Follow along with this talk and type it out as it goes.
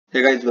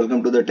Hey guys,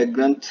 welcome to the Tech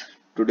Granth.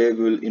 Today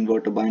we will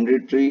invert a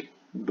binary tree.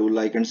 Do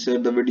like and share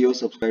the video,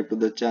 subscribe to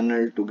the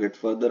channel to get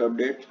further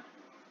update.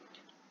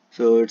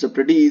 So it's a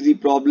pretty easy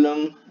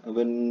problem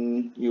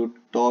when you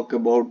talk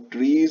about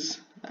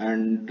trees,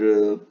 and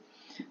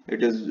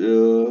it is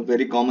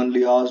very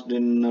commonly asked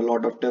in a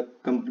lot of tech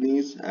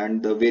companies.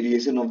 And the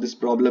variation of this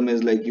problem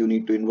is like you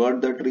need to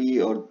invert the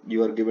tree, or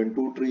you are given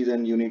two trees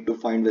and you need to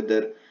find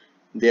whether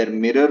they are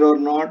mirror or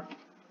not.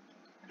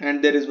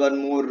 And there is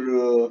one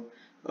more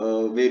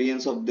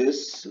variance of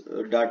this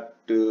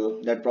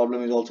that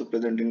problem is also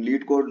present in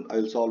lead code.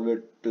 I'll solve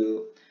it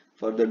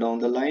further down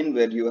the line,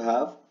 where you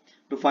have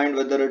to find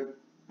whether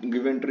a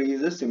given tree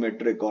is a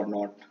symmetric or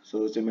not.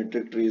 So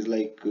symmetric tree is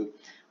like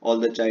all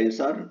the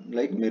childs are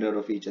like mirror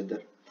of each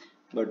other.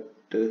 But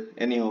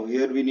anyhow,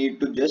 here we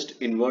need to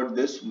just invert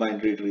this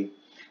binary tree.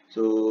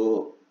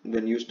 So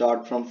when you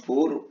start from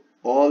 4,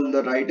 all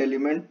the right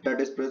element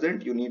that is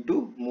present, you need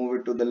to move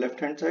it to the left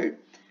hand side,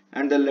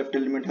 and the left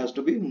element has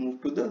to be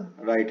moved to the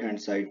right hand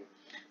side.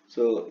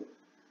 So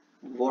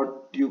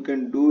what you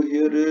can do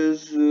here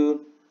is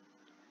yeah,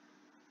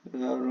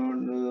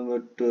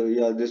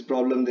 this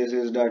problem, this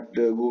is that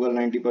Google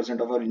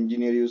 90% of our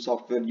engineer use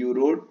software you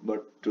wrote,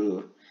 but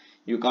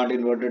you can't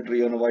invert a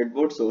tree on a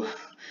whiteboard. So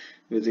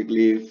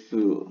basically, if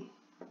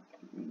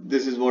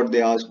this is what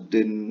they asked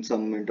in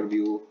some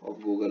interview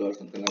of Google or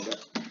something like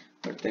that.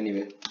 But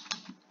anyway,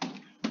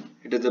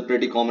 it is a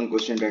pretty common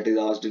question that is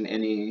asked in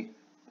any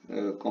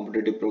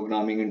competitive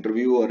programming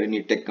interview or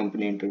any tech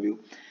company interview.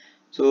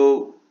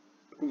 So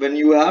when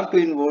you have to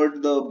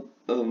invert a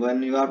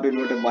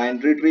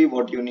binary tree,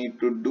 what you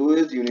need to do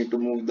is you need to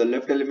move the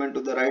left element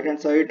to the right hand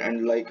side.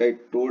 And like I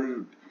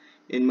told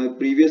in my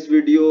previous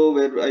video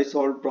where I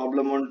solved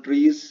problem on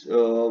trees,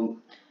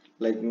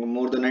 like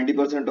more than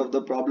 90% of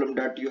the problem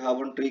that you have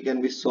on tree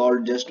can be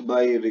solved just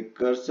by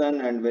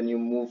recursion. And when you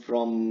move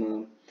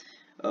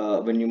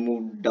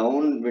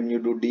down, when you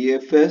do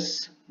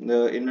DFS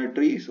in a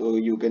tree, so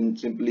you can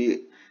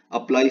simply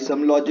apply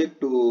some logic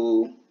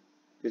to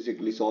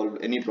basically solve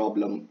any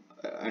problem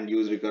and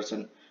use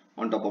recursion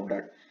on top of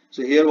that.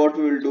 So here what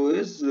we will do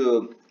is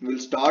we'll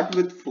start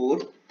with 4.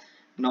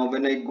 Now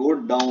when I go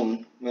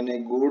down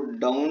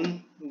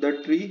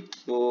the tree,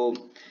 so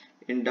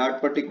in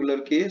that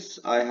particular case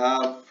I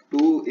have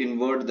to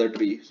invert the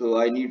tree. So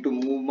I need to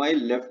move my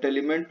left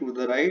element to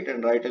the right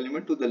and right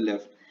element to the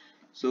left.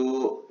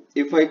 So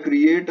if I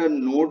create a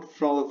node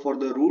for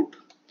the root,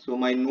 so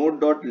my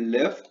node dot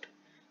left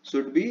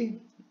should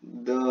be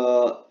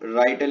the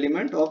right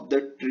element of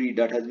the tree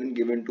that has been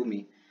given to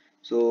me.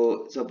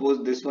 So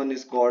suppose this one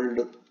is called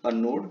a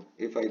node.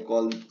 If I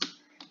call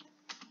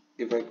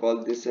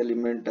this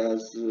element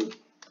as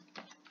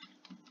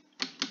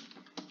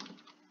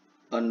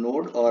a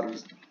node, or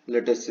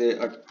let us say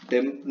a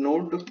temp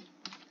node,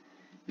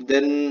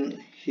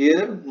 then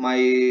here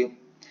my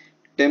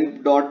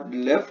temp dot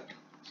left,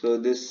 so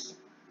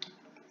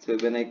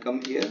when I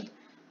come here,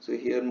 so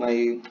here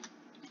my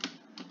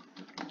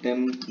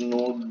temp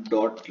node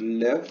dot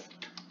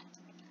left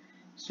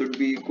should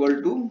be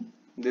equal to,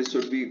 this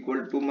should be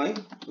equal to my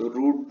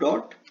root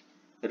dot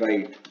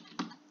right.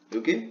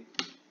 Okay,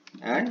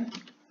 and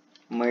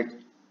my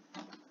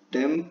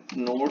temp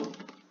node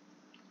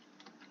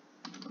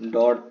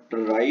dot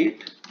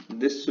right,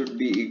 this should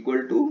be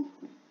equal to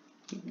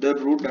the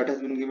root that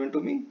has been given to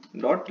me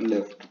dot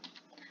left.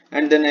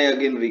 And then I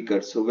again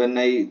recurse. So when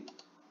I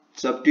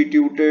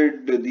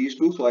substituted these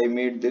two, so I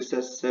made this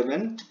as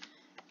 7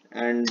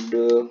 and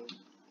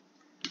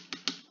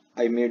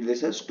I made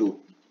this as 2.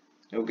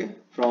 Okay,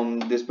 from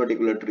this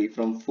particular tree,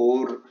 from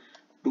 4,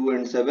 2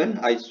 and 7,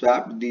 I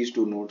swapped these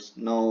two nodes.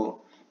 Now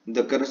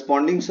the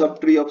corresponding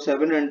subtree of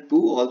 7 and 2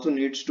 also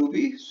needs to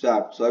be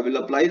swapped. So I will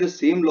apply the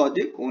same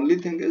logic. Only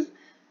thing is,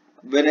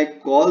 when I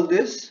call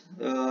this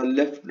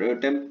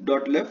temp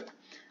dot left,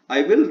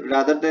 I will,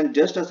 rather than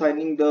just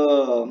assigning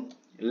the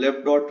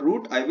left dot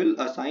root, I will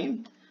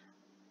assign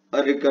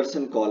a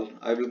recursion call.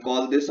 I will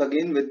call this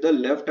again with the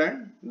left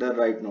and the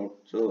right node.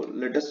 So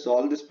let us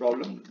solve this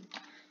problem.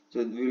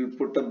 So we will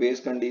put a base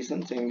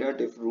condition saying that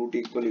if root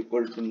equal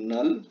to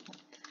null,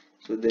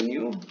 so then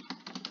you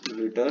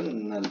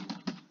return null.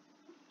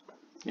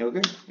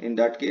 Okay, in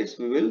that case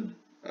we will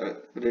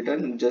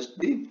return just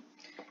the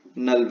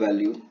null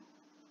value.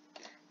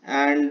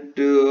 And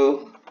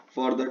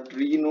for the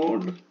tree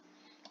node,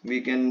 we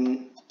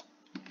can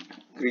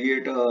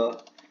create a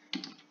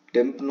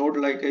temp node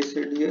like I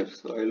said here.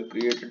 So I will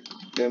create a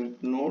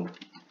temp node,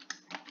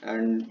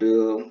 and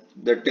the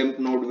temp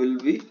node will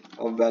be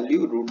of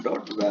value root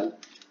dot val.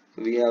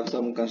 So we have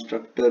some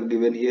constructor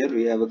given here.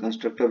 We have a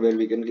constructor where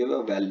we can give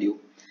a value.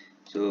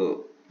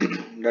 So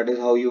that is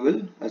how you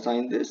will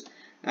assign this.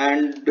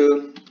 And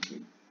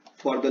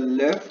for the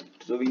left,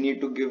 so we need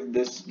to give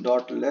this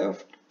dot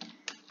left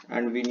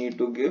and we need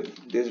to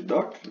give this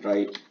dot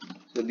right.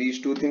 So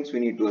these two things we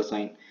need to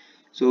assign.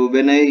 So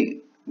when I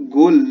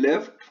go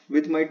left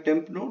with my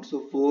temp node,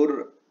 so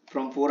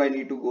from 4 I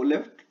need to go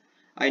left,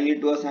 I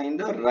need to assign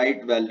the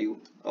right value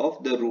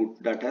of the root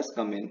that has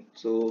come in.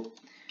 So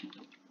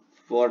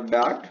for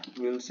that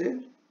we'll say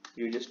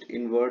you just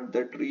invert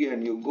the tree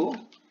and you go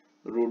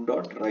root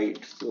dot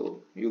right.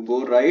 So you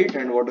go right,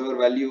 and whatever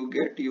value you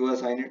get, you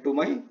assign it to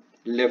my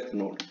left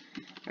node.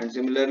 And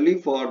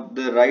similarly for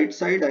the right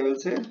side, I will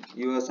say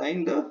you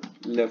assign the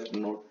left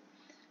node.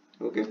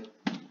 Okay,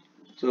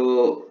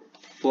 so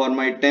for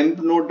my temp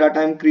node that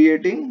I am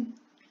creating,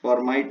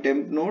 for my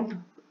temp node,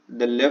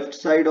 the left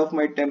side of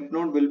my temp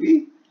node will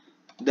be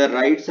the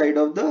right side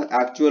of the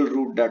actual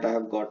root that I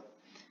have got,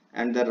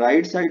 and the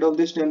right side of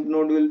this temp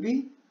node will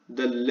be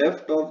the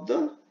left of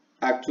the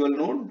actual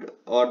node,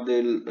 or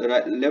the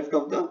left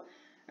of the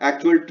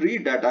actual tree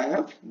that I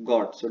have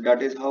got. So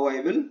that is how I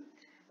will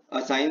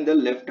assign the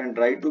left and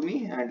right to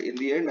me, and in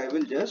the end I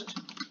will just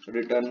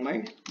return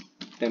my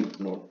temp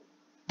node.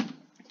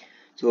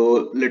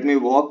 So let me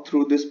walk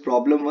through this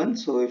problem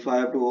once. So if I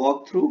have to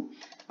walk through,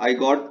 I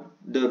got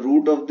the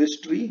root of this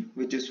tree,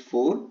 which is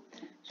 4.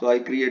 So I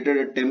created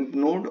a temp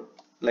node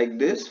like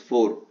this,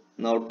 4.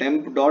 Now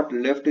temp dot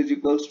left is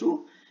equals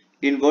to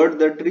invert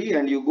the tree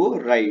and you go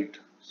right.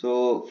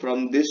 So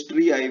from this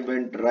tree I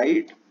went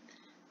right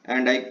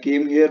and I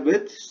came here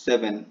with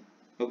 7.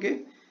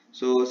 Okay,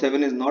 so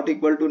 7 is not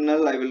equal to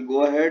null. I will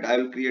go ahead, I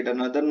will create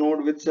another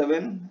node with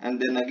 7,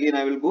 and then again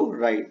I will go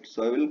right.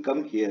 So I will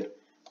come here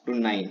to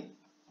 9.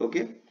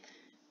 Okay,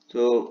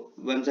 so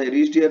once I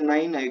reached here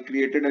 9, I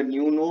created a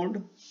new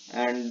node,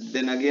 and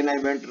then again I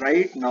went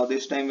right. Now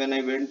this time when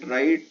I went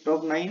right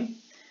of 9,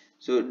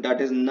 so that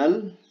is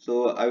null,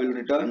 so I will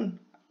return.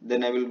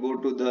 Then I will go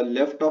to the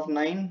left of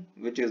 9,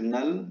 which is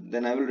null,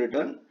 then I will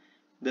return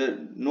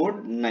the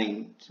node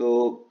 9.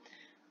 So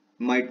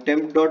my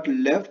temp dot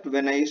left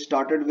when I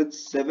started with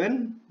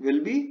 7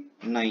 will be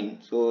 9.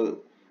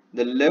 So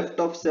the left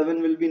of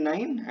 7 will be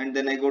 9, and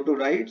then I go to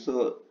right,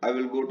 so I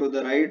will go to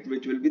the right,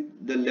 which will be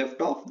the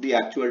left of the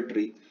actual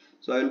tree.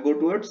 So I will go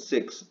towards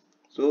 6.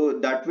 So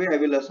that way I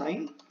will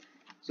assign.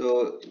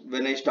 So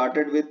when I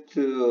started with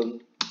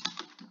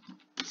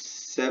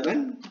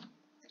 7,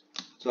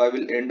 so I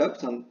will end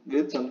up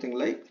with something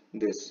like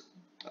this.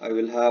 I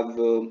will have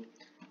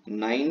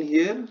 9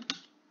 here,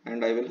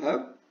 and I will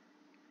have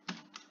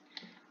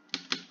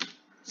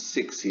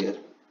 6 here.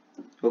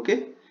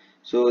 Okay,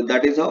 so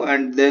that is how,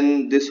 and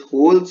then this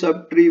whole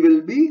subtree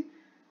will be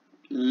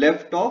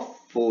left of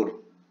 4,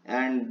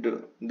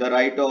 and the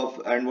right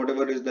of, and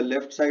whatever is the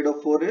left side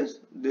of 4 is,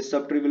 this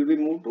subtree will be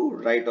moved to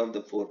right of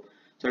the 4.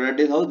 So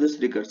that is how this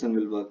recursion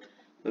will work.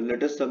 So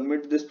let us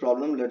submit this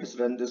problem. Let us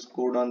run this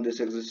code on this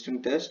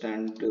existing test,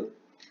 and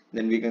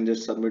then we can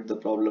just submit the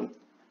problem.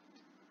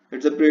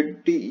 It's a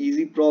pretty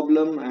easy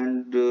problem,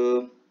 and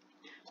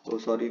oh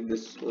sorry,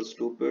 this was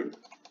stupid.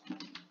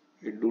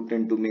 I do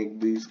tend to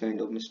make these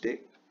kind of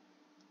mistake.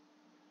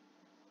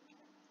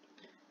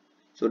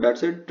 So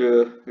that's it.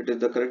 It is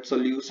the correct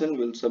solution.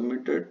 We'll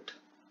submit it,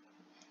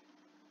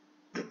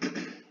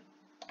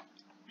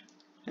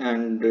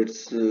 and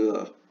it's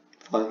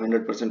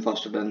 100%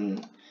 faster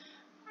than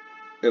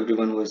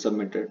everyone who has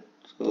submitted.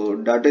 So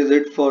that is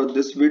it for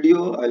this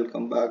video. I'll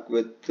come back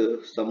with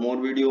some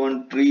more video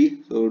on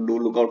tree, so do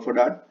look out for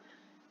that.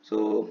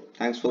 So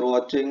thanks for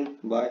watching.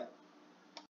 Bye.